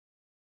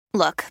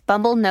Look,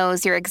 Bumble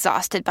knows you're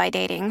exhausted by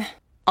dating.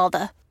 All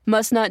the,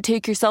 must not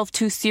take yourself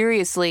too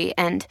seriously,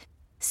 and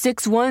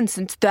 6'1"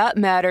 since that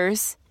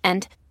matters.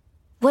 And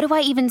what do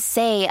I even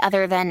say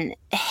other than,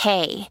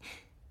 hey?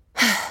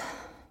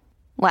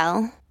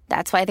 Well,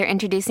 that's why they're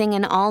introducing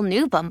an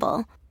all-new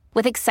Bumble,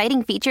 with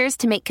exciting features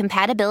to make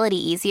compatibility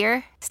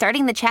easier,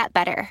 starting the chat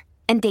better,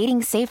 and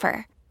dating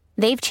safer.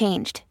 They've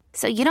changed,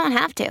 so you don't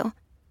have to.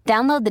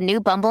 Download the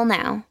new Bumble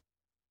now.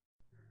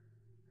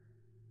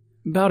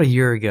 About a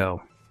year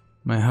ago,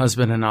 my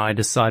husband and I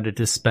decided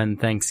to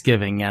spend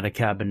Thanksgiving at a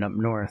cabin up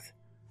north.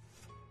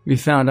 We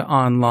found it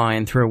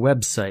online through a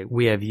website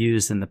we have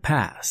used in the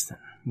past, and,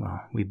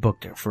 well, we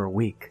booked it for a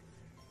week.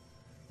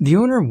 The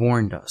owner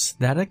warned us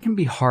that it can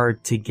be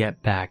hard to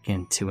get back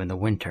into in the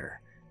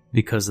winter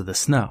because of the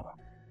snow,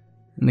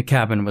 and the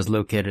cabin was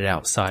located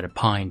outside of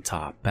Pine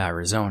Top,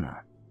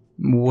 Arizona.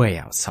 Way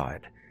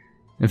outside.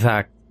 In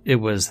fact, it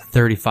was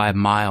 35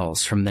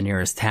 miles from the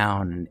nearest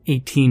town and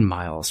 18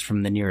 miles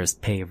from the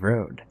nearest paved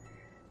road.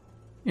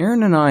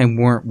 Aaron and I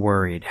weren't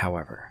worried,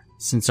 however,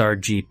 since our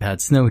Jeep had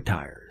snow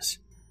tires,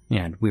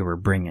 and we were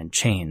bringing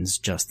chains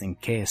just in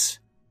case.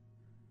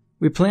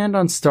 We planned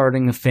on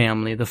starting a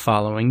family the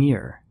following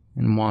year,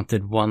 and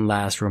wanted one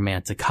last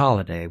romantic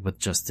holiday with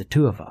just the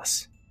two of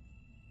us.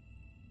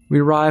 We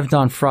arrived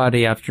on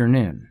Friday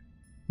afternoon.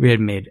 We had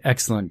made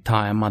excellent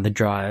time on the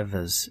drive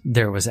as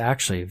there was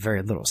actually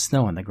very little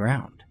snow on the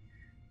ground,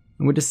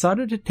 and we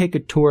decided to take a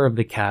tour of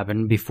the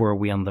cabin before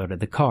we unloaded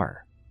the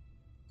car.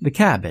 The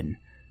cabin,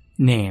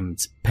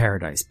 named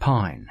Paradise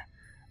Pine,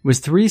 was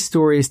 3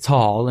 stories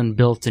tall and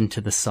built into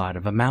the side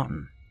of a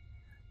mountain.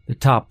 The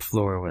top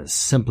floor was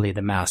simply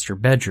the master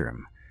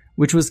bedroom,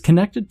 which was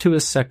connected to a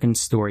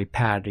second-story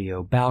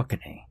patio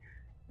balcony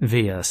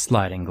via a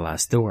sliding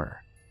glass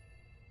door.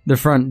 The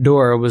front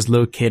door was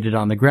located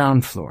on the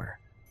ground floor,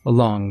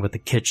 along with the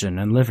kitchen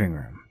and living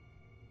room.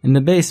 In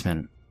the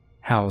basement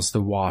housed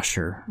a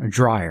washer, a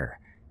dryer,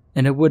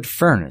 and a wood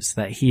furnace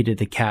that heated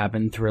the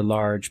cabin through a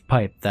large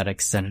pipe that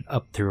extended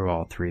up through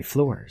all 3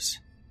 floors.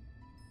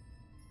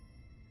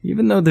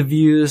 Even though the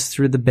views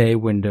through the bay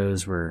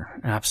windows were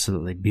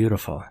absolutely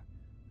beautiful,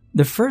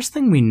 the first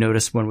thing we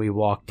noticed when we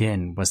walked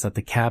in was that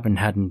the cabin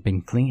hadn't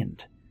been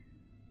cleaned.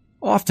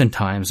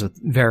 Oftentimes, with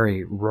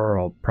very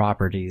rural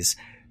properties,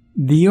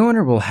 the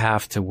owner will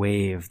have to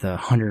waive the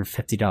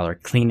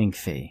 $150 cleaning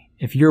fee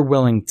if you're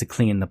willing to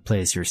clean the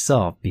place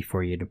yourself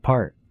before you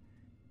depart.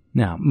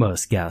 Now,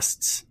 most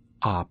guests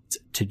opt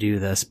to do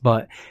this,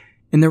 but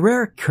in the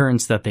rare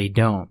occurrence that they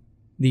don't,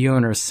 the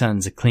owner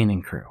sends a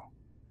cleaning crew.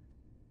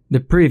 The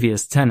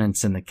previous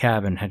tenants in the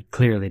cabin had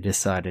clearly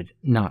decided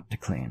not to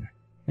clean,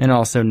 and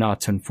also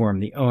not to inform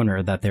the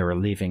owner that they were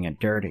leaving it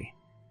dirty.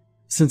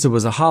 Since it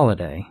was a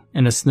holiday,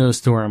 and a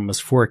snowstorm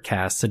was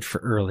forecasted for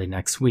early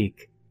next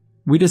week,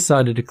 we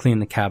decided to clean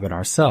the cabin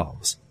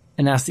ourselves,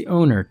 and asked the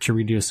owner to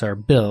reduce our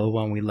bill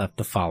when we left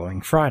the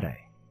following Friday.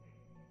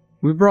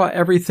 We brought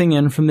everything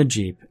in from the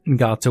Jeep and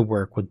got to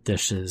work with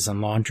dishes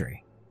and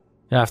laundry.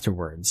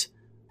 Afterwards,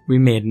 we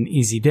made an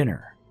easy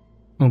dinner,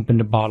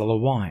 opened a bottle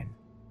of wine,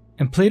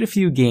 and played a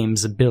few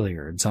games of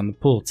billiards on the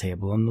pool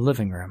table in the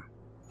living room.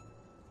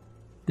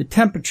 The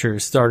temperature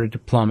started to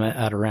plummet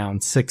at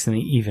around 6 in the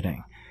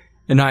evening,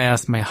 and I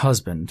asked my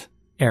husband,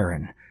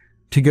 Aaron,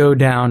 to go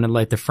down and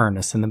light the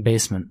furnace in the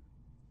basement.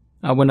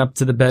 I went up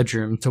to the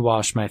bedroom to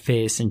wash my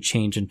face and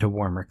change into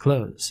warmer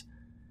clothes.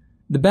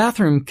 The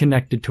bathroom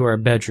connected to our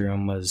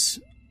bedroom was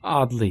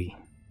oddly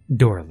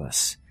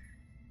doorless.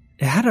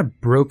 It had a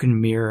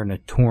broken mirror and a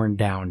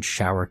torn-down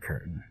shower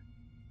curtain.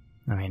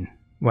 I mean,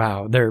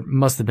 wow, there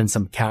must have been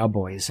some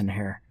cowboys in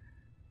here.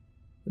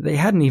 They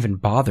hadn't even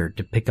bothered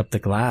to pick up the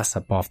glass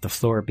up off the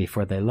floor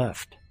before they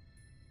left.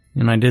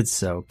 And I did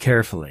so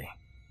carefully,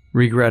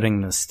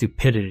 regretting the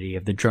stupidity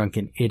of the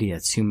drunken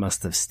idiots who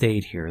must have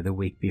stayed here the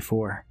week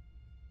before.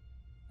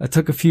 I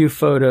took a few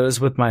photos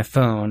with my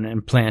phone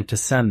and planned to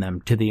send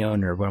them to the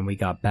owner when we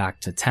got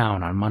back to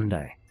town on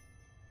Monday.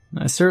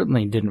 I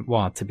certainly didn't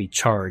want to be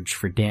charged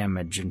for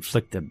damage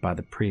inflicted by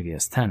the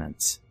previous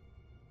tenants.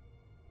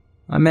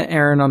 I met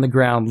Aaron on the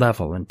ground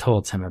level and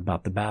told him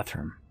about the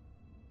bathroom.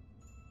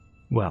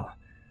 Well,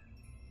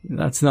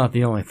 that's not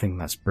the only thing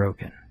that's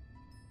broken.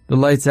 The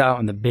light's out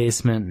in the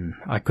basement and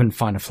I couldn't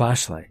find a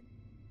flashlight.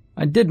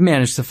 I did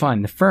manage to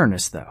find the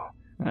furnace, though.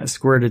 I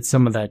squirted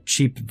some of that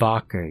cheap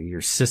vodka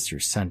your sister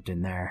sent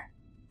in there,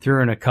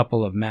 threw in a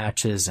couple of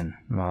matches, and,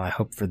 well, I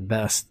hoped for the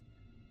best.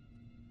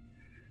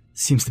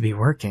 Seems to be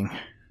working,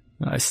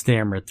 I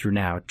stammered through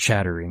now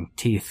chattering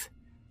teeth.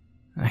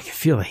 I could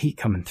feel the heat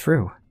coming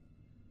through.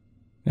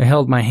 I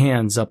held my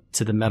hands up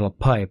to the metal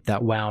pipe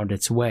that wound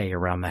its way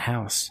around the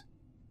house.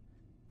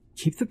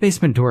 Keep the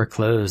basement door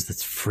closed,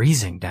 it's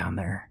freezing down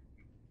there.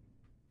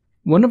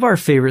 One of our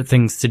favorite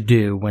things to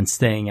do when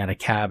staying at a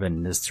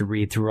cabin is to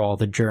read through all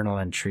the journal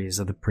entries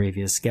of the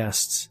previous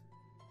guests.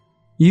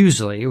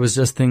 Usually it was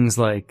just things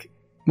like,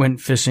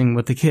 went fishing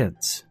with the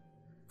kids,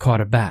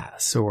 caught a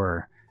bass,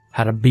 or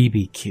had a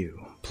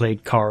BBQ,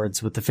 played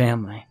cards with the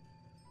family.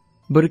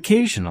 But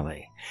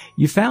occasionally,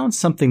 you found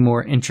something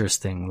more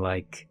interesting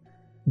like,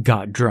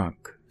 got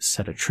drunk,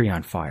 set a tree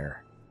on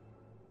fire.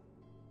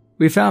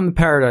 We found the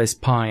Paradise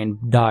Pine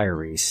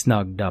diary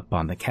snugged up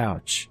on the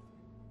couch.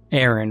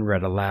 Aaron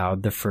read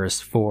aloud the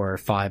first 4 or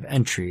 5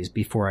 entries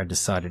before I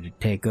decided to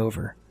take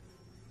over.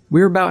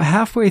 We were about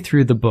halfway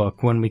through the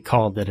book when we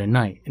called it a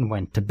night and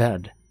went to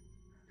bed.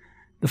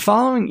 The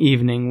following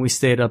evening we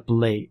stayed up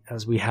late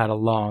as we had a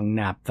long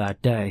nap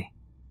that day.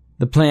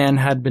 The plan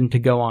had been to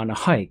go on a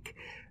hike,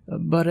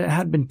 but it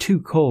had been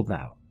too cold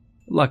out.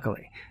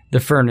 Luckily, the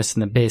furnace in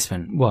the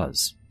basement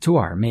was, to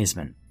our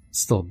amazement,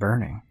 still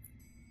burning.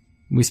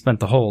 We spent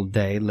the whole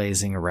day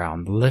lazing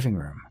around the living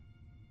room.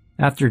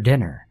 After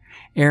dinner,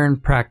 Aaron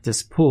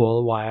practiced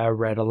pool while I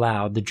read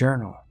aloud the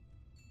journal,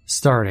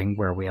 starting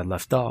where we had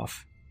left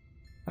off.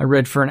 I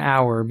read for an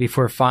hour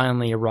before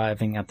finally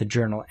arriving at the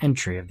journal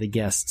entry of the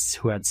guests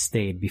who had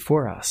stayed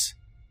before us.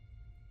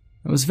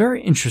 I was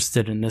very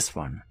interested in this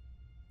one.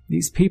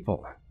 These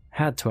people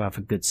had to have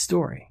a good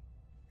story.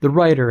 The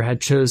writer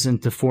had chosen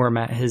to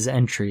format his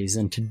entries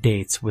into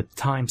dates with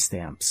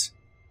timestamps.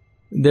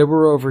 There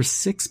were over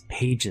 6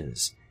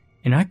 pages,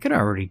 and I could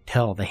already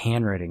tell the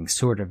handwriting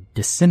sort of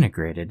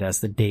disintegrated as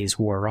the days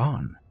wore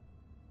on.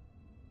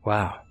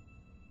 Wow,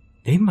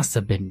 they must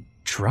have been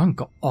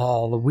drunk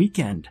all the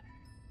weekend.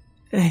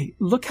 Hey,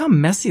 look how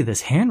messy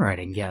this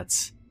handwriting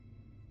gets.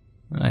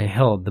 I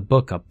held the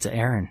book up to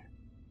Aaron.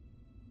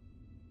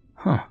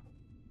 Huh,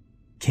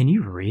 can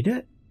you read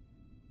it?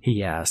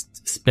 He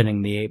asked,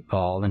 spinning the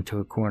 8-ball into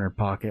a corner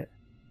pocket.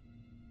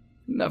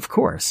 Of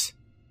course.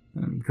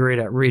 I'm great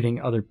at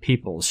reading other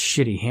people's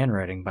shitty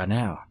handwriting by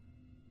now.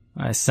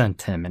 I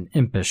sent him an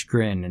impish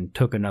grin and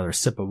took another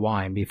sip of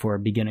wine before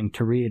beginning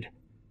to read.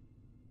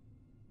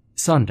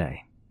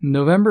 Sunday,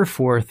 November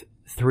 4th,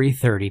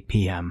 3:30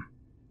 p.m.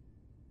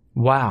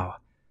 Wow,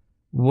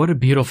 what a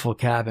beautiful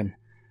cabin.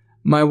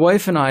 My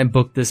wife and I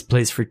booked this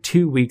place for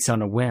 2 weeks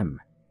on a whim,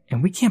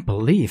 and we can't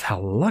believe how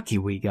lucky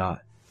we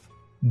got.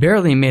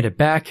 Barely made it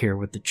back here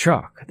with the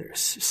truck. There's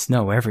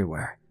snow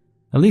everywhere,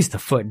 at least a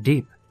foot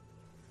deep,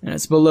 and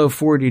it's below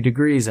 40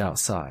 degrees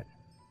outside.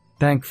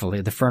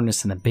 Thankfully, the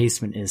furnace in the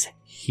basement is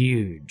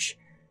huge,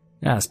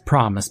 as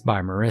promised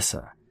by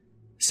Marissa,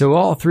 so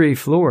all 3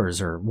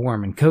 floors are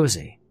warm and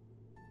cozy.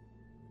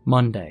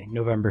 Monday,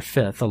 November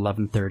 5th,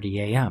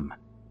 11:30 a.m.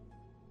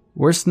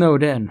 We're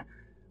snowed in.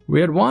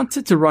 We had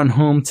wanted to run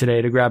home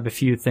today to grab a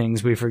few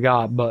things we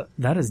forgot, but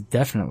that is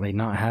definitely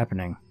not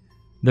happening.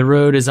 The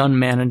road is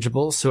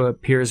unmanageable, so it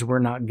appears we're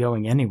not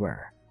going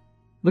anywhere.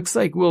 Looks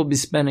like we'll be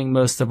spending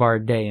most of our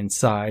day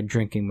inside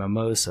drinking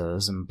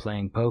mimosas and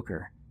playing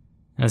poker.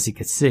 As you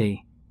could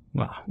see,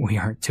 well, we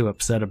aren't too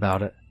upset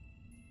about it.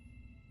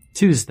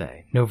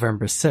 Tuesday,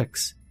 November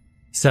 6th,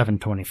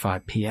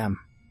 7:25 p.m.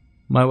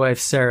 My wife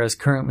Sarah is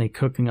currently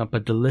cooking up a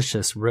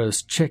delicious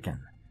roast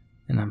chicken,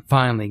 and I'm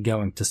finally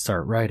going to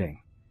start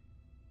writing.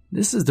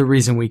 This is the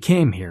reason we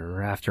came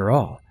here, after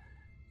all,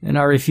 and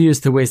I refuse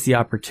to waste the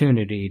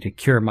opportunity to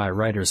cure my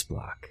writer's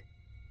block.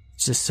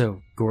 It's just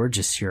so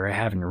gorgeous here I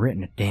haven't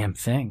written a damn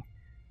thing.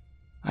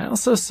 I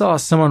also saw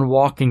someone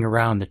walking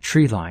around the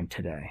tree line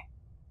today.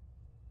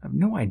 I have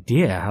no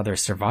idea how they're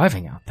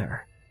surviving out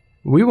there.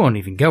 We won't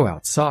even go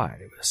outside.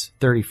 It was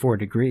 34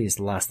 degrees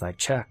the last I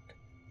checked.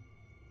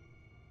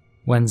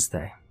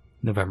 Wednesday,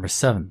 November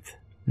 7th,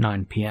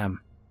 9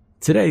 p.m.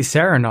 Today,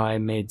 Sarah and I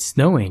made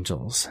snow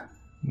angels.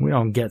 We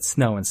don't get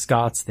snow in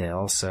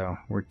Scottsdale, so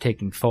we're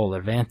taking full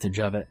advantage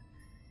of it.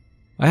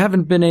 I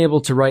haven't been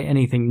able to write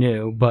anything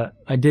new, but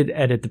I did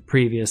edit the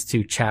previous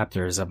 2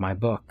 chapters of my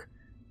book.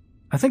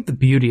 I think the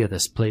beauty of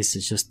this place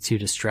is just too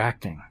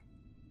distracting.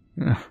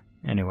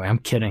 Anyway, I'm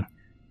kidding.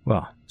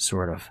 Well,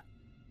 sort of.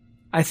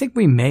 I think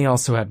we may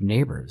also have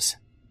neighbors.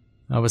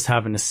 I was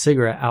having a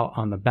cigarette out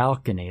on the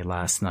balcony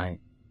last night,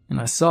 and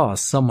I saw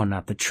someone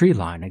at the tree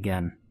line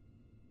again.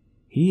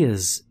 He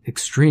is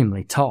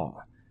extremely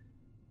tall,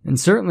 and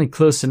certainly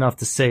close enough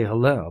to say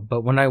hello,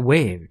 but when I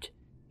waved,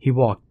 he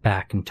walked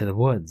back into the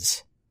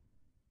woods.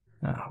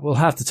 We'll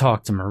have to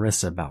talk to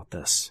Marissa about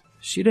this.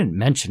 She didn't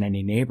mention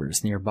any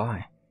neighbors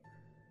nearby.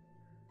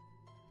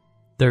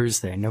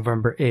 Thursday,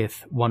 November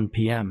 8th, 1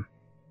 p.m.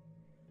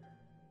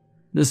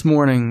 This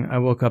morning, I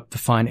woke up to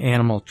find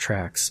animal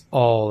tracks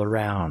all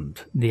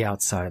around the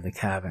outside of the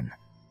cabin.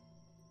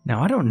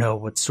 Now, I don't know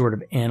what sort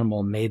of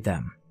animal made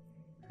them.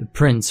 The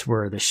prints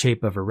were the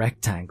shape of a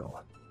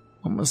rectangle,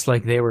 almost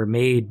like they were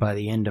made by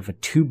the end of a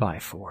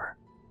 2x4.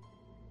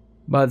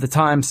 By the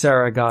time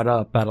Sarah got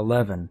up at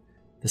 11,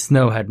 the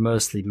snow had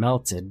mostly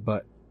melted,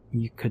 but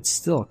you could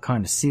still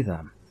kind of see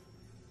them.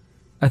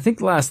 I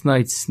think last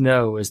night's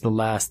snow is the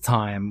last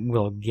time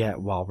we'll get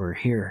while we're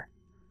here.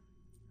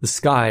 The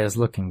sky is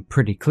looking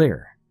pretty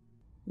clear,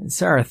 and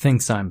Sarah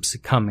thinks I'm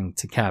succumbing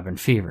to cabin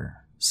fever,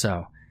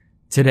 so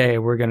today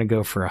we're going to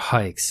go for a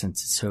hike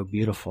since it's so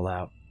beautiful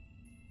out.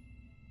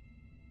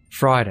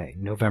 Friday,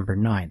 November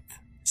 9th,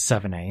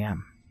 7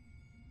 a.m.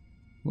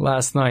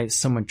 Last night,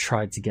 someone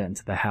tried to get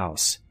into the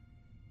house.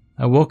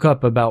 I woke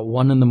up about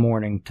 1 in the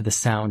morning to the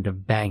sound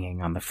of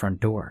banging on the front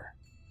door.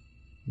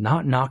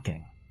 Not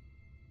knocking.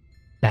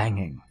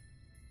 Banging.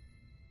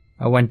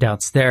 I went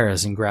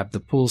downstairs and grabbed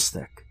the pool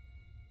stick.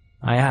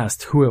 I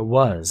asked who it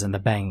was and the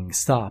banging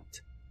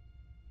stopped.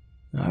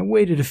 I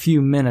waited a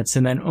few minutes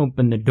and then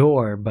opened the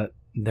door, but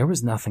there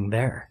was nothing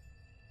there.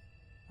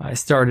 I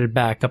started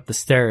back up the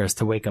stairs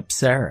to wake up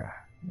Sarah.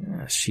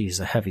 She's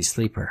a heavy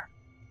sleeper.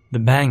 The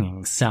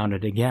banging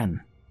sounded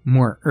again,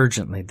 more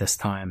urgently this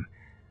time,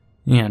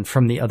 and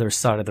from the other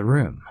side of the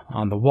room,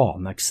 on the wall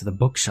next to the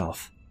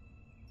bookshelf.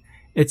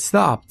 It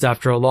stopped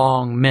after a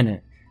long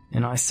minute,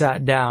 and I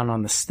sat down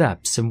on the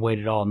steps and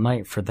waited all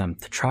night for them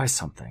to try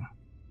something.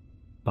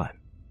 But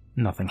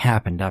nothing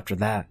happened after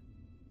that.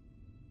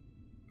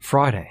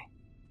 Friday,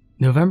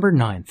 November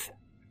 9th,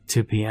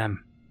 2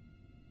 p.m.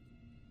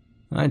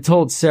 I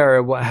told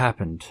Sarah what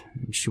happened,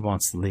 and she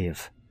wants to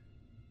leave.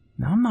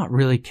 Now, I'm not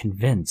really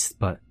convinced,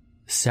 but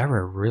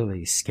Sarah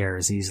really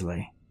scares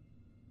easily.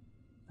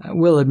 I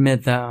will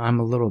admit that I'm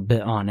a little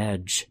bit on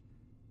edge.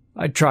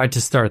 I tried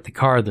to start the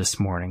car this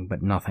morning,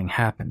 but nothing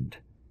happened.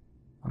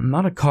 I'm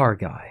not a car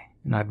guy,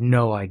 and I have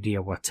no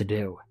idea what to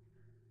do.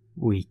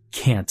 We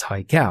can't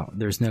hike out.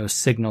 There's no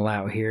signal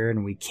out here,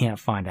 and we can't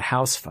find a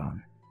house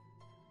phone.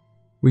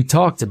 We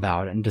talked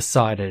about it and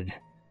decided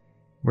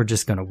we're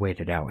just going to wait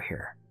it out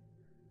here.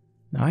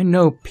 Now, I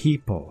know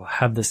people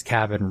have this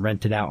cabin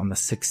rented out on the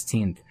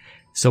 16th,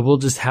 so we'll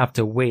just have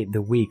to wait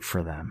the week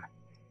for them.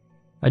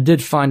 I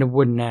did find a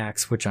wooden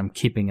axe, which I'm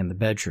keeping in the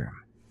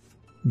bedroom,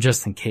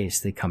 just in case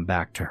they come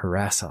back to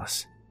harass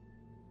us.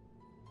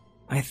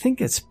 I think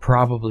it's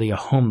probably a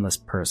homeless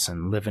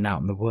person living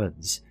out in the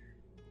woods.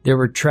 There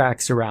were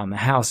tracks around the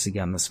house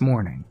again this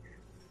morning,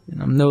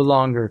 and I'm no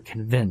longer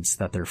convinced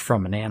that they're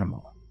from an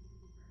animal.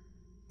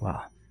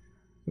 Well,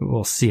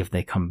 we'll see if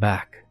they come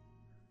back.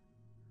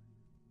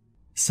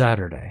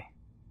 Saturday,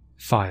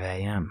 5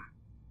 a.m.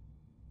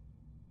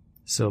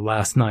 So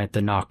last night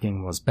the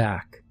knocking was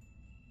back,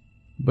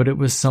 but it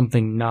was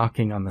something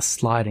knocking on the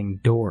sliding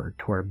door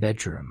to our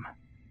bedroom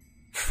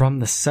from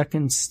the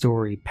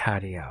second-story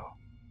patio.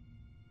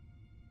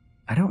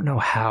 I don't know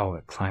how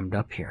it climbed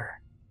up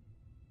here.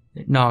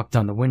 It knocked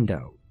on the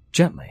window,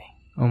 gently,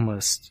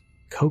 almost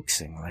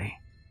coaxingly.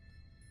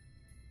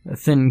 A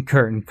thin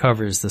curtain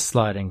covers the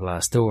sliding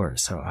glass door,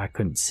 so I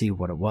couldn't see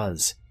what it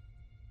was.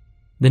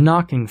 The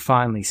knocking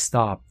finally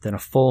stopped, and a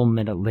full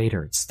minute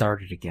later it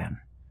started again,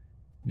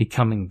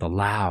 becoming the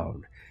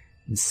loud,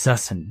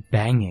 incessant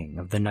banging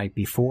of the night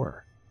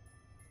before.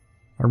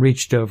 I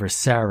reached over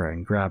Sarah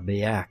and grabbed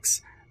the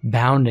axe,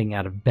 bounding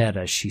out of bed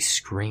as she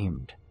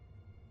screamed.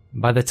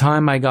 By the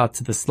time I got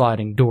to the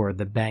sliding door,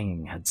 the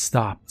banging had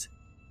stopped.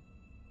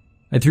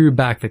 I threw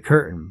back the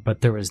curtain,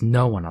 but there was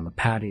no one on the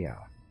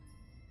patio.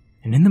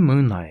 And in the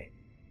moonlight,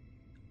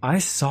 I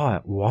saw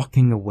it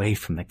walking away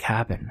from the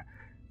cabin,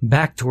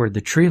 back toward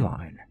the tree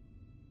line.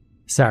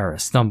 Sarah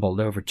stumbled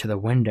over to the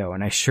window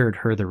and I showed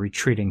her the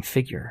retreating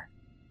figure.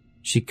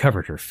 She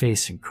covered her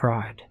face and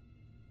cried.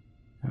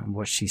 And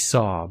what she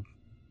saw,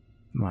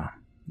 well,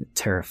 it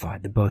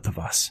terrified the both of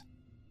us.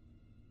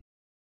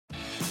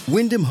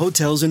 Wyndham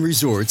Hotels and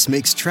Resorts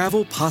makes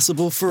travel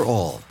possible for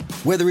all.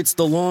 Whether it's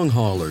the long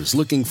haulers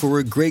looking for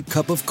a great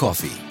cup of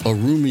coffee, a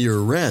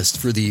roomier rest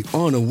for the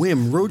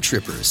on-a-whim road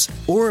trippers,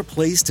 or a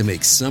place to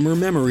make summer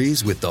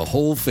memories with the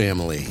whole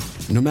family.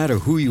 No matter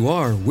who you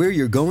are, where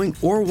you're going,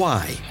 or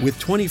why, with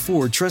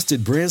 24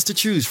 trusted brands to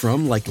choose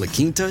from like La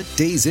Quinta,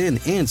 Days Inn,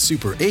 and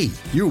Super 8,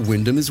 your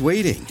Wyndham is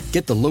waiting.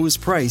 Get the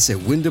lowest price at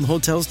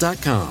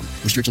WyndhamHotels.com.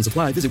 Restrictions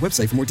apply. Visit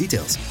website for more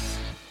details.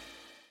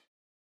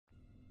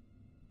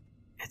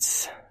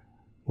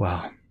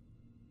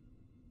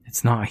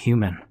 It's not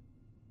human.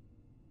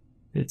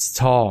 It's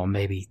tall,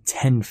 maybe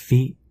 10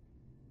 feet,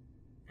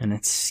 and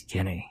it's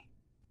skinny.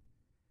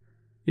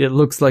 It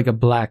looks like a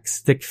black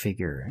stick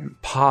figure,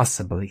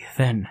 impossibly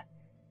thin.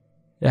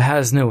 It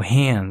has no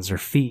hands or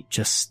feet,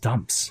 just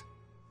stumps.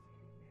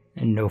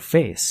 And no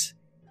face.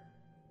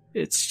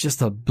 It's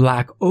just a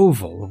black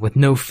oval with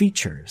no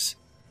features.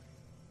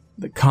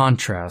 The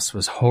contrast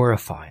was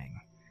horrifying.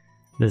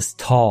 This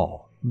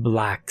tall,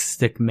 black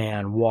stick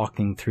man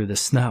walking through the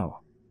snow.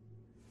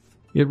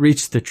 It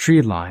reached the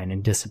tree line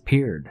and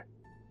disappeared.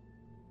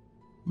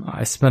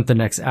 I spent the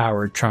next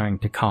hour trying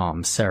to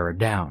calm Sarah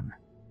down.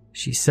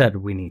 She said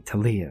we need to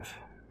leave.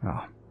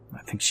 Oh,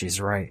 I think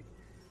she's right.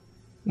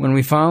 When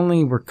we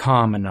finally were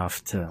calm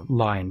enough to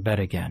lie in bed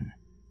again,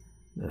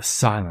 the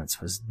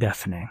silence was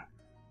deafening.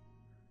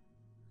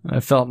 I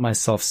felt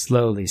myself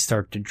slowly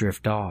start to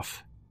drift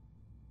off.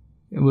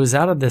 It was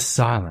out of this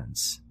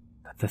silence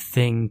that the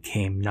thing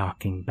came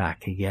knocking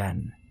back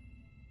again.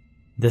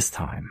 This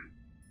time,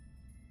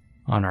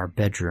 on our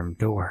bedroom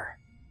door.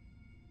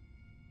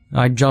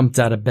 I jumped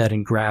out of bed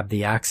and grabbed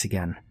the axe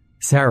again.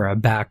 Sarah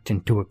backed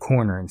into a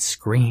corner and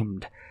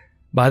screamed.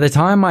 By the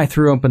time I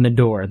threw open the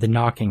door, the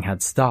knocking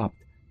had stopped,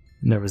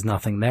 and there was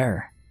nothing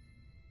there.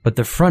 But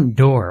the front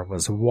door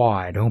was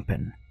wide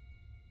open.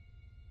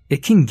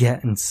 It can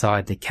get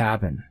inside the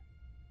cabin.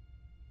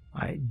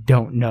 I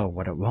don't know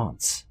what it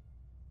wants.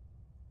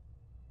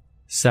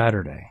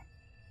 Saturday,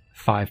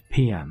 5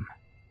 p.m.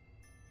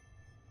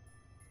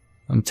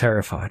 I'm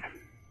terrified.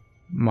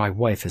 My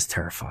wife is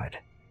terrified.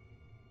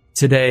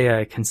 Today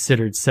I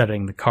considered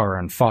setting the car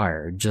on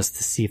fire just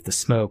to see if the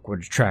smoke would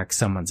attract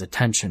someone's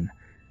attention.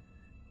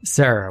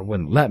 Sarah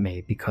wouldn't let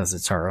me because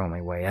it's our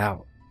only way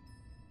out.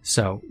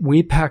 So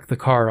we packed the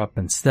car up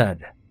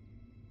instead.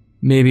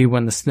 Maybe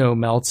when the snow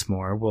melts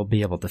more, we'll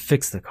be able to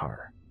fix the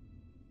car.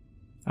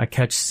 I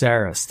catch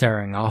Sarah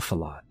staring off a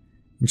lot,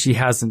 and she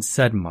hasn't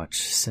said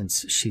much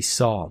since she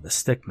saw the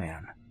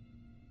stickman.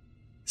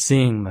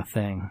 Seeing the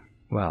thing,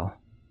 well,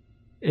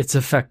 it's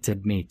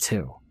affected me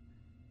too.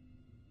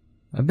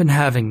 I've been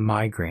having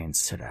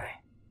migraines today.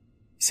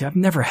 See, I've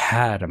never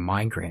had a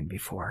migraine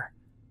before.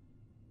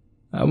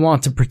 I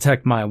want to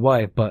protect my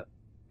wife, but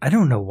I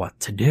don't know what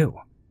to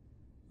do.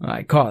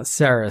 I caught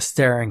Sarah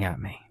staring at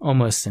me,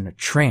 almost in a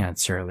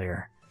trance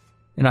earlier,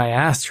 and I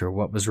asked her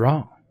what was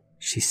wrong.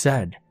 She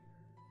said,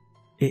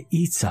 "It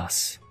eats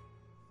us."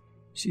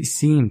 She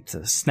seemed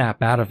to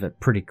snap out of it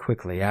pretty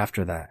quickly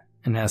after that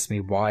and asked me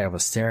why I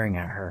was staring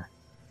at her.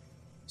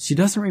 She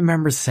doesn't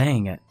remember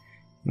saying it,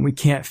 and we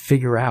can't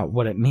figure out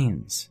what it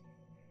means.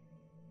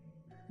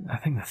 I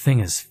think the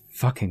thing is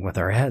fucking with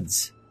our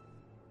heads.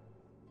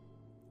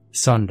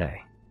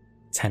 Sunday,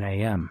 10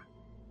 a.m.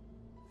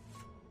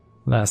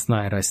 Last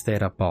night I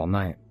stayed up all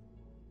night.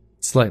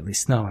 Slightly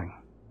snowing.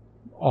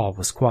 All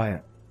was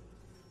quiet.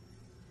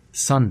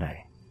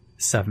 Sunday,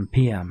 7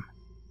 p.m.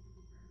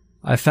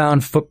 I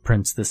found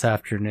footprints this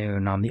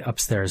afternoon on the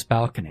upstairs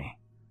balcony.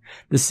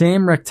 The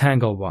same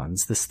rectangle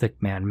ones the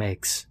stickman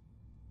makes.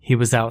 He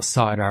was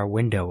outside our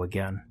window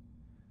again.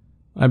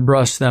 I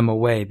brushed them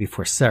away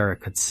before Sarah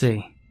could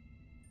see.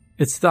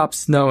 It stopped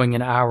snowing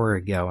an hour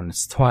ago and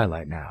it's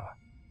twilight now.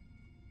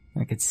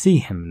 I could see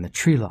him in the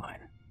tree line.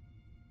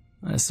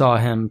 I saw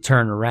him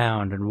turn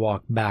around and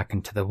walk back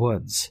into the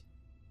woods.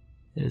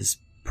 His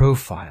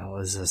profile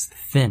is as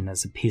thin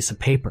as a piece of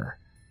paper.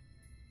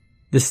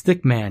 The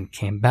stickman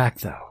came back,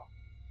 though.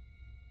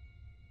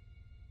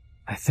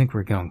 I think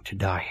we're going to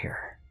die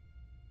here.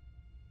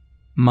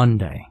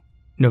 Monday,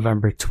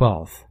 November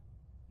 12th,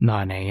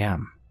 9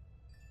 a.m.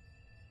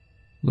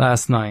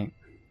 Last night,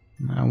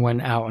 I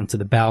went out onto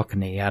the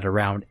balcony at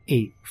around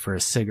 8 for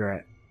a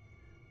cigarette.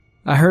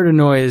 I heard a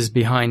noise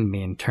behind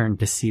me and turned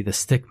to see the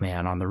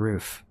stickman on the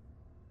roof,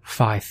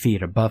 5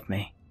 feet above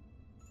me.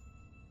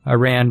 I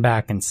ran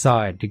back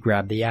inside to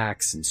grab the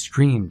axe and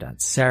screamed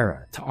at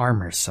Sarah to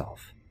arm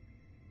herself.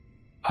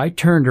 I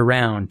turned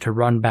around to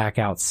run back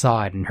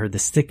outside and heard the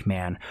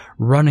stickman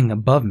running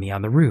above me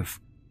on the roof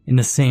in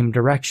the same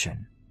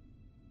direction.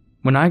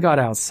 When I got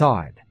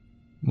outside,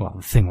 well,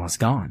 the thing was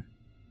gone.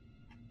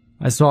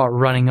 I saw it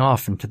running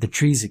off into the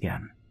trees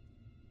again.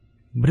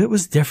 But it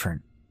was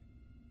different.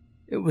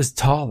 It was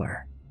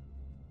taller.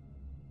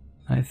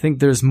 I think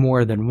there's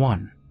more than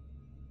one.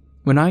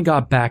 When I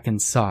got back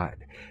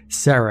inside,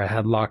 Sarah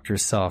had locked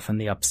herself in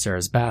the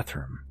upstairs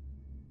bathroom.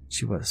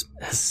 She was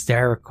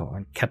hysterical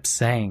and kept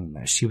saying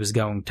that she was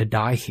going to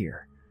die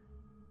here.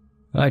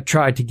 I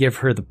tried to give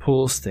her the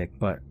pool stick,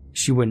 but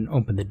she wouldn't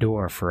open the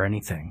door for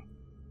anything.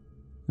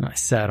 I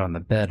sat on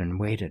the bed and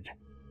waited.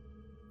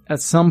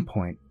 At some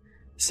point,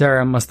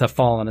 Sarah must have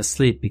fallen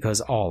asleep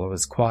because all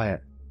was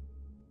quiet.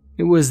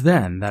 It was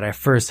then that I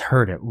first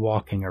heard it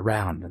walking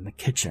around in the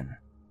kitchen.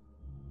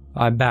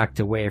 I backed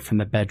away from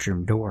the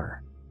bedroom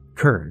door,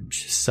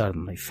 courage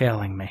suddenly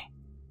failing me.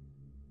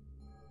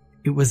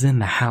 It was in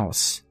the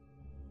house.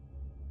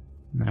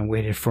 I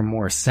waited for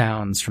more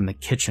sounds from the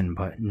kitchen,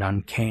 but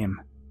none came.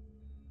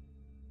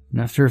 And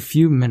after a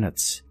few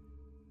minutes,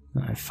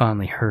 I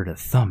finally heard a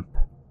thump.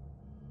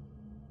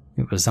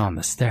 It was on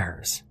the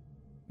stairs.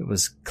 It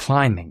was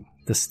climbing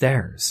the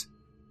stairs.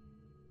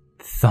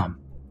 Thump.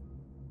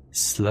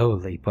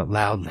 Slowly but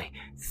loudly.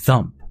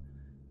 Thump.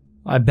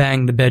 I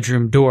banged the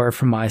bedroom door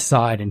from my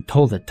side and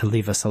told it to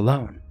leave us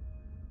alone.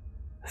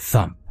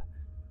 Thump.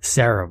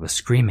 Sarah was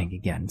screaming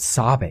again,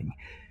 sobbing.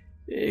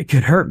 It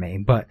could hurt me,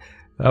 but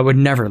I would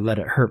never let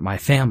it hurt my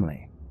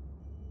family.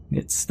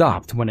 It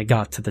stopped when it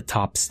got to the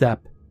top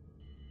step,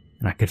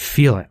 and I could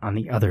feel it on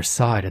the other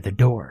side of the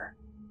door.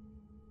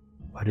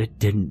 But it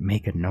didn't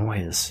make a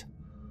noise.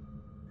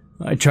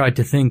 I tried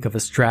to think of a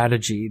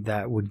strategy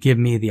that would give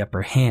me the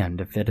upper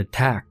hand if it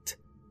attacked.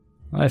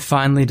 I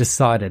finally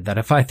decided that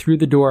if I threw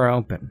the door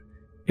open,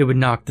 it would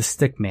knock the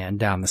stickman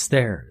down the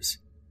stairs.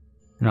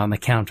 And on the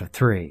count of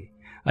 3,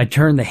 I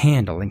turned the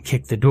handle and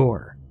kicked the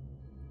door.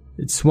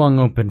 It swung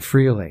open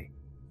freely,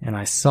 and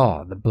I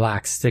saw the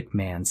black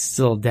stickman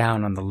still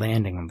down on the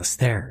landing of the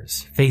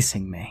stairs,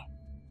 facing me.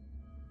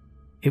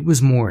 It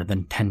was more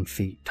than 10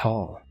 feet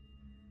tall.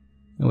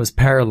 I was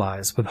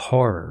paralyzed with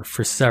horror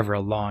for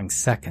several long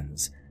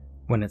seconds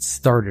when it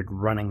started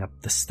running up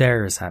the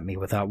stairs at me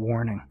without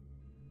warning.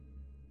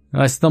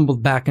 I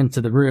stumbled back into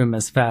the room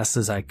as fast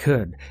as I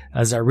could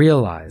as I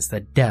realized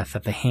that death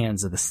at the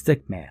hands of the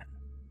stickman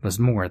was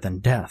more than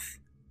death.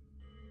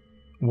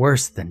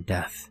 Worse than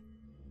death.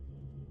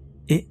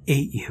 It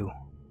ate you.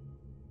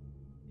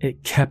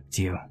 It kept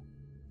you.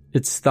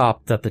 It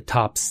stopped at the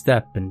top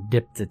step and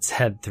dipped its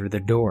head through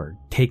the door,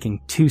 taking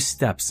 2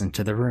 steps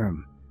into the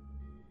room.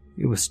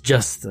 It was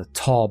just a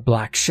tall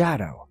black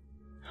shadow.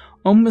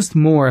 almost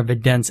more of a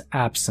dense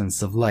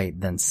absence of light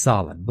than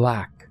solid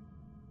black.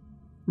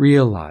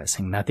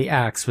 Realizing that the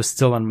axe was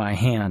still in my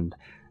hand,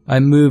 I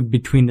moved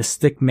between the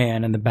stick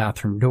man and the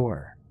bathroom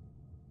door.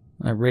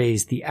 I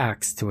raised the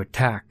axe to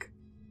attack,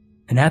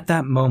 and at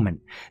that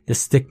moment, the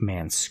stick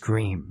man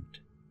screamed.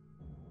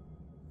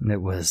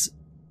 It was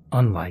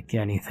unlike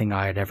anything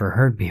I had ever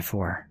heard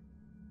before.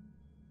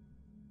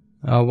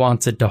 I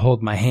wanted to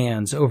hold my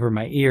hands over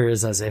my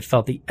ears as I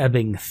felt the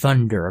ebbing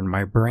thunder in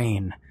my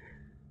brain.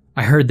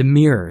 I heard the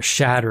mirror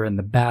shatter in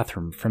the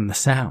bathroom from the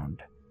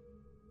sound.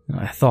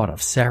 I thought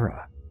of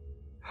Sarah.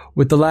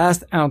 With the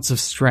last ounce of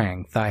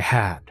strength I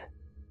had,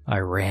 I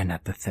ran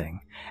at the thing,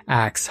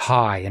 axe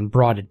high, and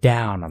brought it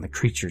down on the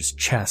creature's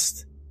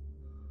chest.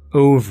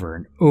 Over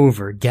and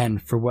over again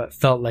for what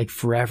felt like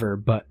forever,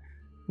 but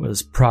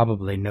was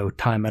probably no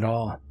time at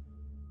all.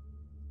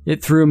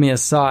 It threw me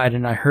aside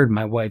and I heard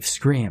my wife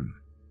scream.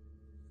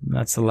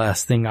 That's the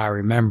last thing I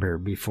remember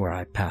before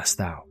I passed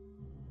out.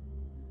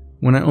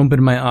 When I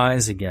opened my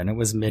eyes again, it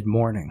was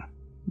mid-morning.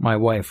 My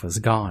wife was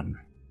gone.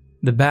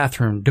 The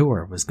bathroom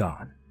door was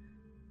gone.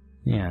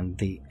 And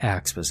the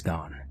axe was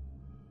gone.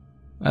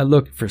 I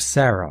looked for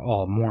Sarah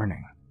all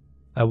morning.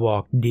 I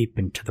walked deep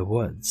into the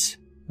woods.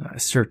 I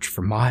searched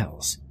for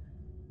miles.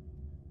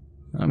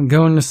 I'm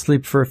going to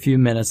sleep for a few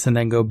minutes and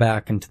then go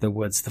back into the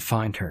woods to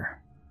find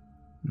her.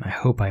 I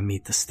hope I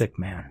meet the stick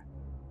man.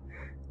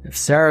 If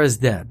Sarah's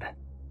dead,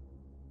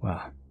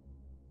 well,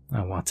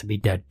 I want to be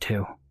dead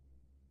too.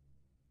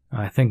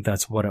 I think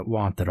that's what it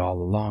wanted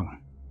all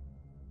along.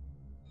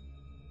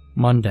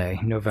 Monday,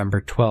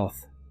 November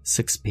 12th,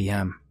 6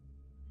 p.m.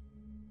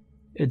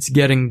 It's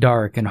getting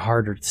dark and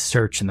harder to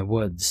search in the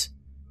woods.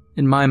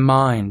 In my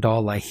mind,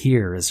 all I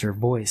hear is her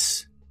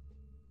voice.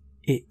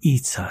 It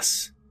eats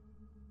us.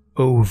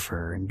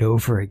 Over and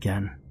over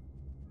again.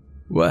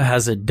 What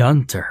has it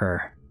done to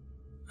her?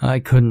 I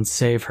couldn't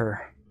save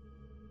her.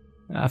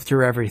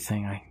 After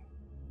everything, I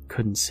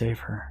couldn't save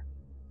her.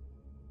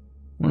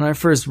 When I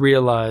first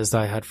realized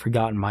I had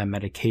forgotten my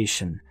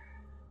medication,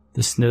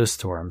 the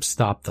snowstorm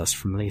stopped us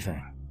from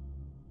leaving.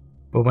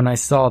 But when I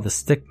saw the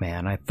stick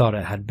man, I thought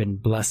it had been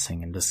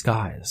blessing in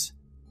disguise.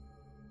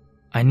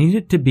 I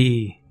needed to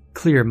be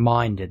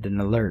clear-minded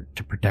and alert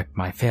to protect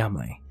my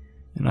family,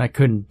 and I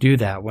couldn't do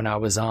that when I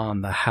was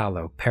on the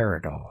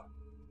haloperidol.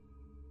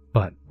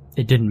 But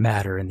it didn't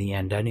matter in the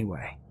end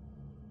anyway.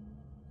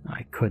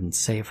 I couldn't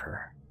save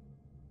her.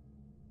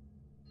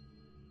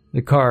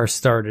 The car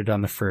started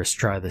on the first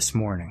try this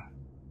morning.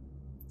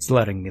 It's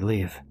letting me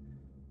leave.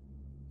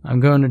 I'm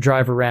going to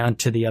drive around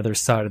to the other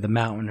side of the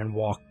mountain and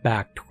walk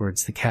back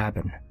towards the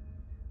cabin.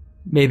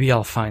 Maybe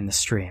I'll find the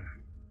stream.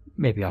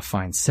 Maybe I'll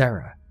find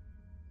Sarah.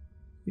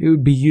 It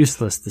would be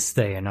useless to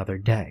stay another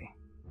day.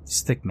 The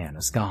stickman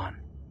is gone.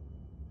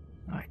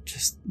 I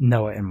just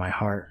know it in my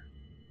heart.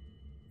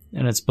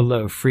 And it's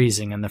below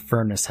freezing and the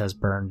furnace has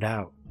burned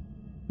out.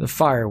 The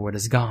firewood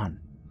is gone.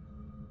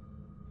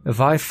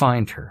 If I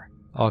find her,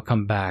 I'll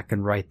come back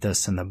and write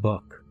this in the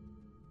book.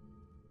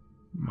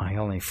 My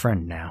only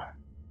friend now.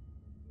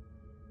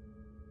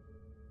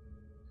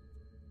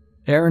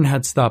 Aaron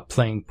had stopped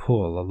playing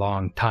pool a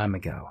long time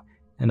ago,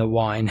 and the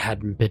wine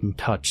hadn't been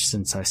touched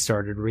since I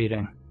started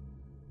reading.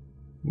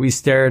 We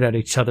stared at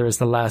each other as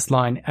the last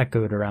line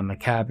echoed around the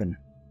cabin.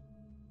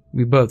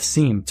 We both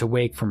seemed to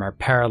wake from our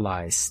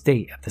paralyzed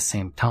state at the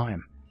same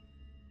time.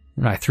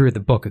 And I threw the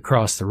book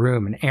across the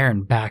room, and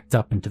Aaron backed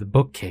up into the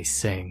bookcase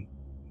saying,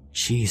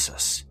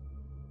 "Jesus."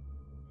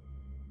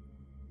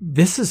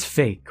 "This is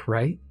fake,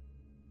 right?"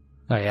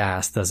 I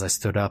asked as I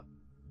stood up.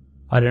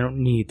 I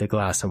didn't need the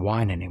glass of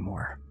wine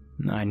anymore.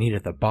 I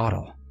needed the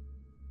bottle.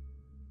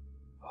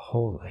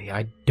 "Holy,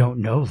 I don't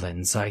know,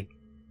 Linz. I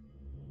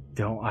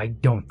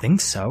don't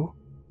think so."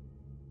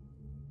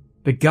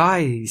 "The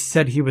guy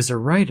said he was a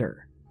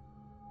writer,"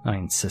 I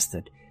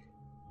insisted.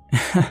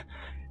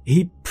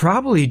 "He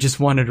probably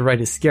just wanted to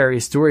write a scary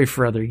story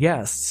for other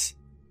guests."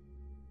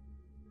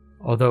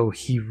 Although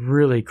he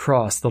really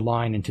crossed the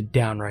line into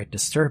downright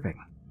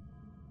disturbing.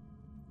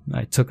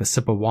 I took a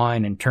sip of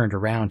wine and turned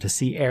around to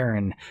see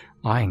Aaron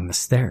eyeing the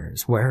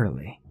stairs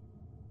warily.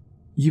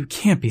 "You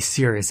can't be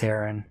serious,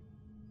 Aaron.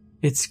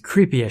 It's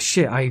creepy as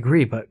shit, I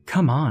agree, but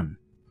come on."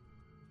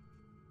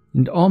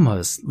 And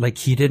almost like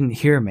he didn't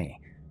hear me,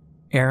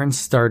 Aaron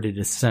started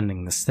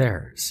ascending the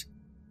stairs.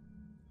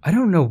 I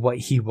don't know what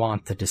he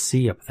wanted to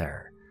see up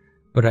there,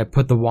 but I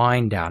put the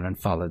wine down and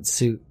followed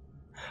suit.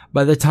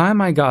 By the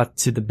time I got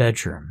to the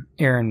bedroom,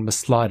 Aaron was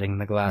sliding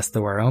the glass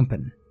door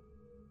open.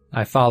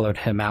 I followed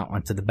him out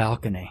onto the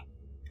balcony.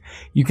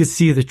 You could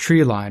see the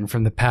tree line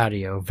from the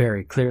patio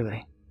very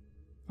clearly.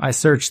 I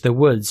searched the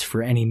woods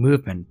for any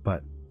movement,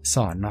 but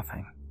saw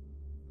nothing.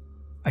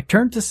 I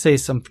turned to say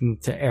something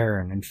to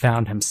Aaron and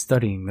found him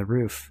studying the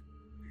roof.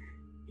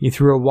 He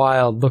threw a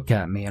wild look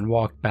at me and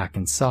walked back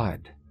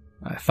inside.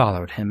 I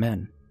followed him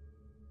in.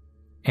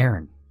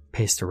 Aaron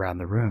paced around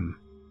the room.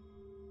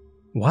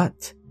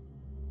 "What?"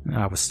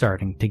 I was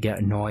starting to get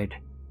annoyed.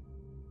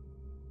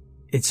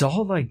 "It's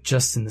all like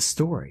just in the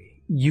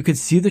story. You could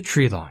see the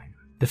tree line,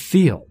 the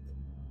field.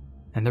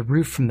 and the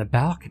roof from the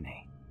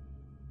balcony.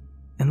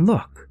 And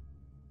look,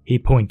 he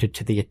pointed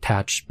to the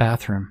attached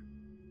bathroom.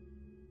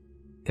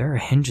 There are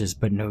hinges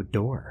but no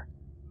door.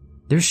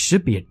 There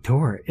should be a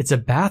door. It's a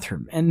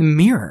bathroom, and the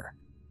mirror.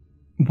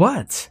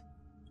 What?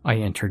 I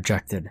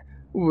interjected.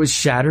 Was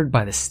shattered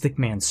by the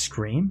stickman's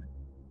scream?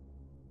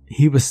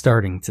 He was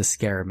starting to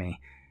scare me.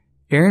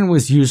 Aaron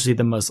was usually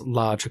the most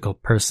logical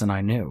person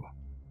I knew.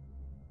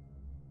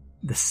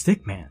 The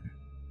stickman?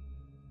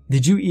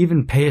 Did you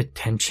even pay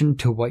attention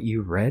to what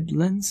you read,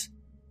 Linz?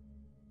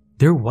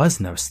 There was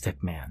no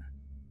stickman.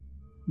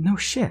 No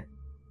shit.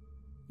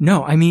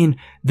 No, I mean,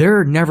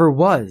 there never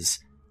was.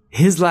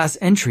 His last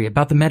entry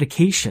about the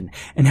medication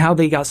and how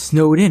they got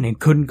snowed in and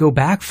couldn't go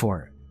back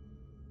for it.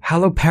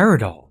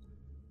 Haloperidol.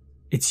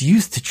 It's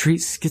used to treat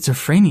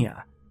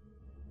schizophrenia.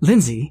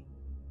 Lindsay,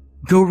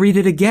 go read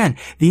it again.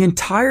 The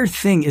entire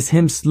thing is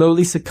him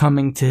slowly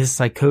succumbing to his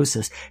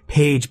psychosis,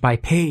 page by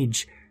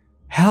page.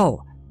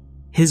 Hell,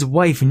 his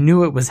wife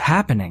knew it was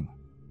happening.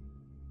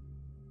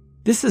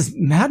 This is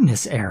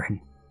madness,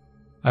 Aaron.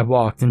 I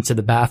walked into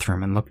the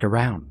bathroom and looked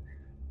around.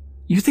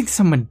 You think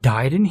someone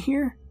died in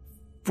here?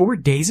 4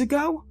 days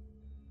ago?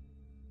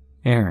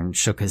 Aaron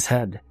shook his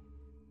head.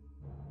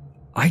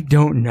 I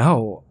don't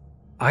know.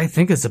 I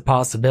think it's a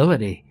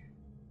possibility.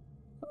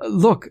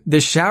 Look, the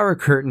shower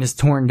curtain is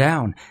torn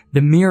down.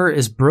 The mirror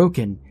is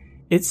broken.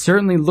 It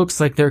certainly looks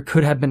like there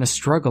could have been a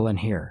struggle in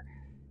here.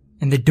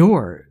 And the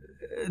door,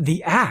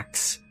 the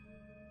axe,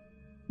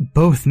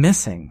 both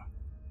missing.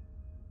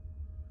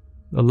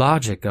 The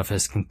logic of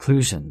his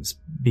conclusions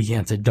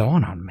began to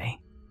dawn on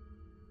me.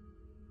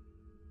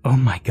 Oh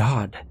my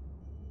God.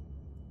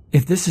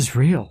 If this is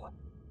real.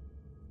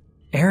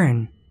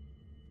 Aaron,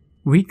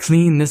 we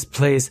cleaned this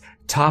place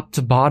top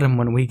to bottom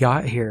when we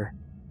got here.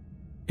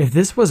 If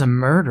this was a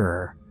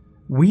murderer,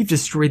 we've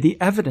destroyed the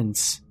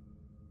evidence.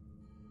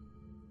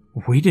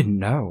 We didn't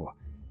know.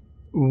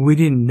 We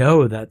didn't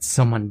know that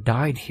someone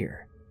died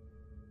here.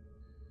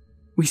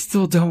 We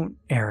still don't,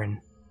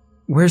 Aaron.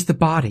 Where's the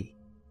body?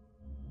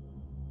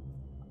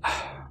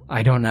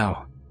 I don't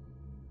know.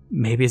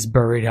 Maybe it's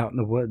buried out in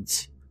the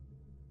woods.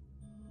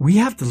 We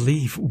have to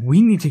leave.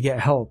 We need to get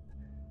help.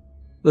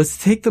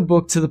 Let's take the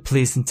book to the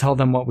police and tell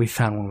them what we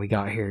found when we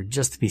got here,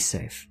 just to be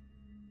safe.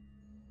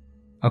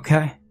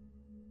 Okay?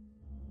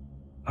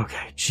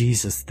 Okay,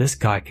 Jesus, this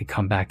guy could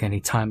come back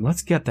anytime.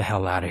 Let's get the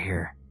hell out of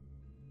here.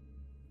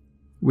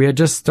 We had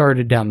just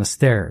started down the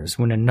stairs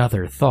when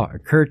another thought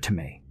occurred to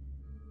me,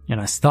 and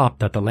I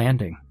stopped at the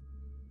landing.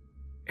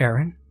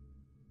 Aaron?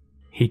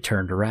 He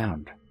turned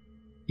around.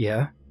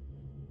 Yeah?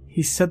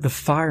 He said the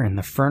fire in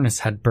the furnace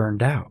had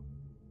burned out.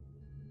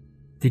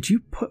 Did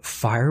you put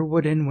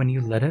firewood in when you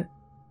lit it?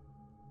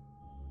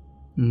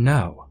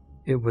 No,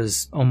 it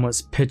was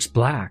almost pitch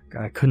black.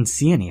 I couldn't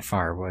see any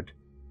firewood.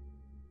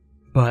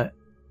 But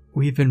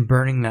we've been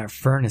burning that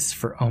furnace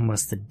for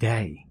almost a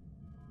day.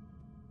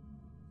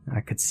 I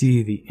could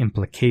see the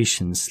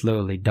implications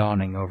slowly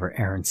dawning over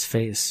Aaron's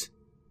face.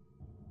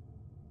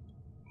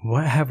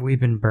 What have we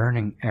been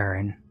burning,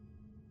 Aaron?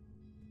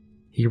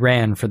 He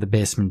ran for the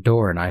basement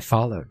door and I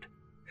followed.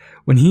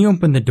 When he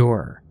opened the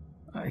door,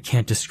 I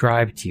can't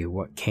describe to you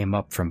what came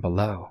up from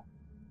below.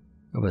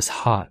 It was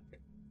hot,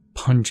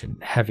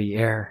 pungent, heavy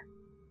air.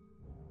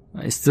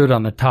 I stood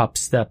on the top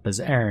step as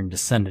Aaron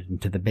descended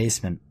into the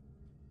basement.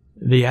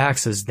 The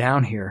axe is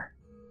down here.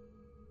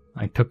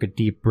 I took a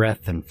deep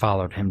breath and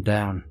followed him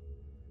down.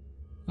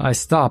 I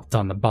stopped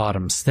on the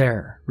bottom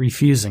stair,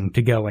 refusing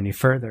to go any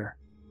further.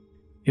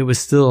 It was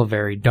still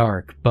very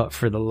dark, but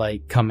for the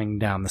light coming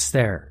down the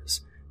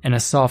stairs, and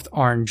a soft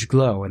orange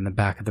glow in the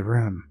back of the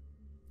room.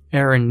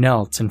 Aaron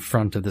knelt in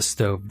front of the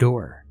stove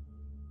door.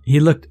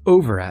 He looked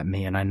over at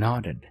me and I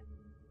nodded.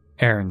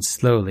 Aaron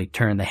slowly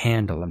turned the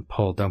handle and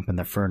pulled open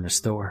the furnace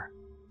door.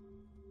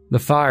 The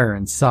fire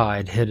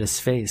inside hit his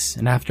face,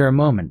 and after a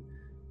moment,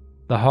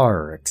 the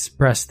horror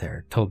expressed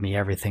there told me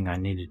everything I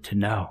needed to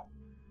know.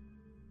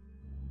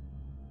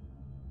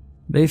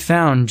 They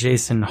found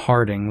Jason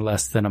Harding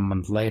less than a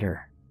month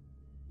later.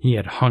 He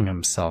had hung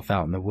himself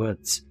out in the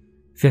woods,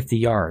 50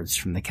 yards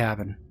from the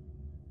cabin.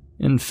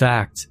 In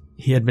fact,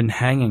 he had been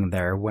hanging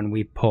there when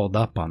we pulled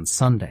up on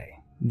Sunday,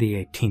 the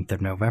 18th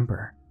of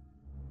November.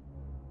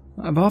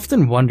 I've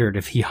often wondered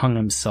if he hung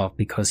himself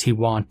because he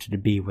wanted to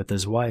be with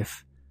his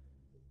wife,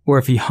 or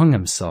if he hung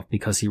himself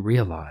because he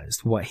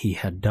realized what he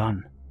had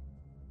done.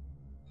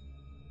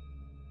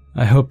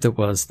 I hoped it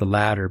was the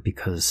latter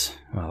because,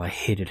 well, I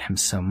hated him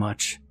so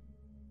much.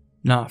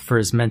 Not for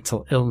his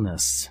mental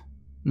illness,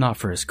 not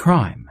for his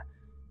crime,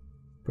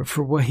 but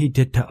for what he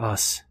did to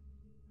us.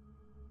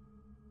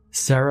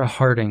 Sarah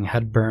Harding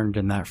had burned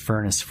in that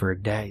furnace for a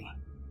day,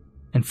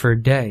 and for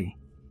a day,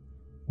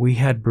 we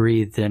had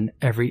breathed in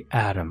every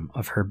atom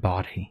of her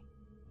body.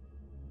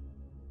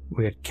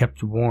 We had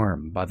kept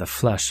warm by the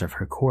flesh of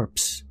her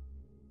corpse.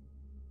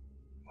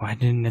 Why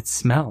didn't it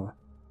smell?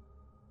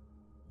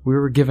 We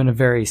were given a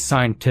very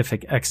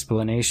scientific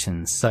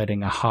explanation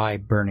citing a high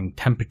burning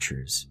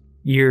temperatures,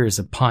 years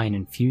of pine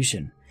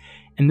infusion,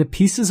 and the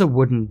pieces of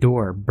wooden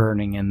door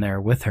burning in there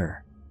with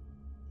her.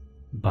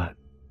 But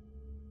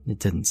it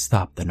didn't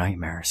stop the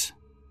nightmares.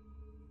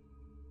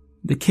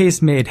 The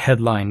case made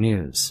headline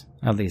news,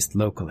 at least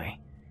locally.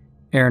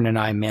 Aaron and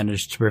I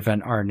managed to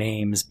prevent our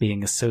names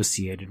being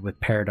associated with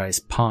Paradise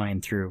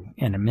Pine through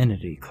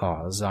anonymity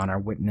clause on our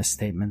witness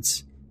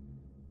statements.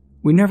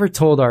 We never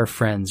told our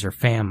friends or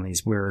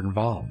families we were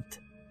involved.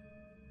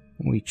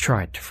 We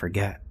tried to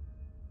forget.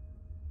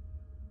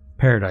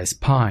 Paradise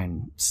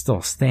Pine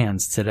still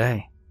stands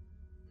today.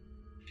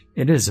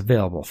 It is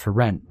available for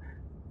rent,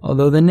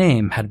 although the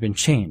name had been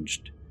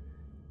changed.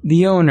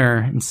 The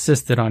owner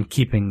insisted on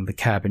keeping the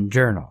cabin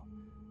journal,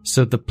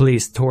 so the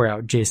police tore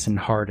out Jason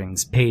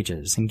Harding's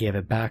pages and gave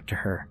it back to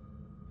her.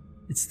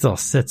 It still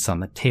sits on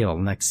the table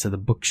next to the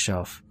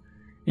bookshelf,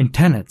 and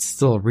tenants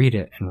still read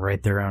it and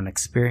write their own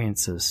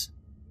experiences.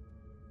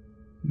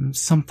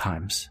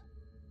 Sometimes.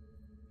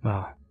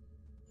 Well,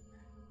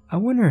 I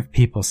wonder if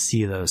people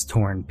see those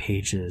torn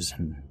pages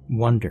and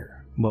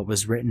wonder what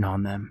was written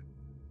on them,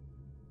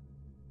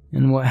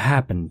 and what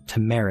happened to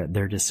merit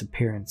their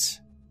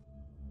disappearance.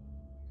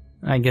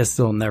 I guess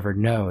they'll never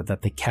know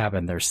that the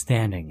cabin they're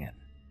standing in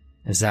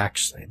is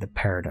actually the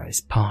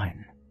Paradise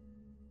Pine.